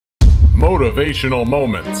Motivational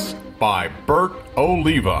Moments by Bert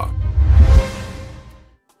Oliva.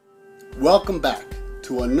 Welcome back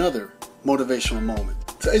to another motivational moment.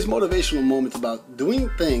 Today's motivational moment is about doing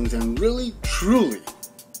things and really, truly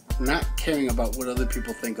not caring about what other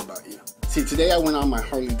people think about you. See, today I went on my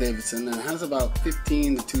Harley Davidson and it has about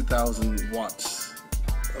 15 to 2,000 watts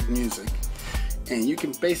of music. And you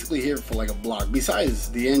can basically hear it for like a block.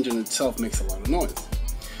 Besides, the engine itself makes a lot of noise.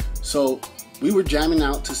 So we were jamming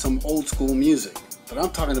out to some old school music. But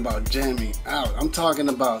I'm talking about jamming out. I'm talking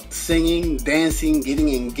about singing, dancing,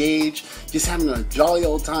 getting engaged, just having a jolly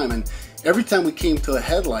old time. And every time we came to a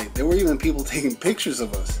headlight, there were even people taking pictures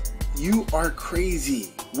of us. You are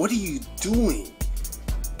crazy. What are you doing?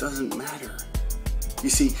 Doesn't matter. You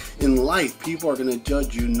see, in life, people are going to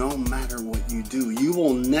judge you no matter what you do. You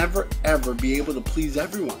will never, ever be able to please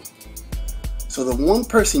everyone. So the one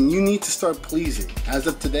person you need to start pleasing, as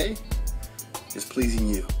of today, is pleasing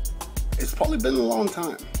you. It's probably been a long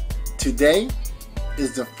time. Today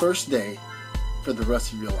is the first day for the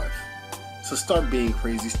rest of your life. So start being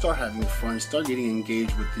crazy, start having fun, start getting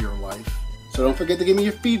engaged with your life. So don't forget to give me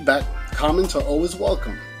your feedback. Comments are always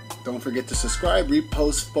welcome. Don't forget to subscribe,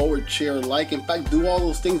 repost, forward, share, like. In fact, do all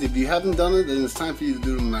those things. If you haven't done it, then it's time for you to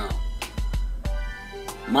do them now.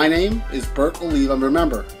 My name is Bert Oliva. And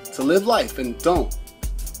remember to live life and don't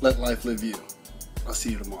let life live you. I'll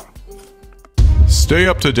see you tomorrow. Stay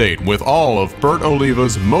up to date with all of Bert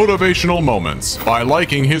Oliva's motivational moments by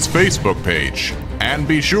liking his Facebook page. And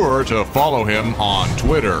be sure to follow him on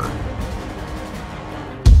Twitter.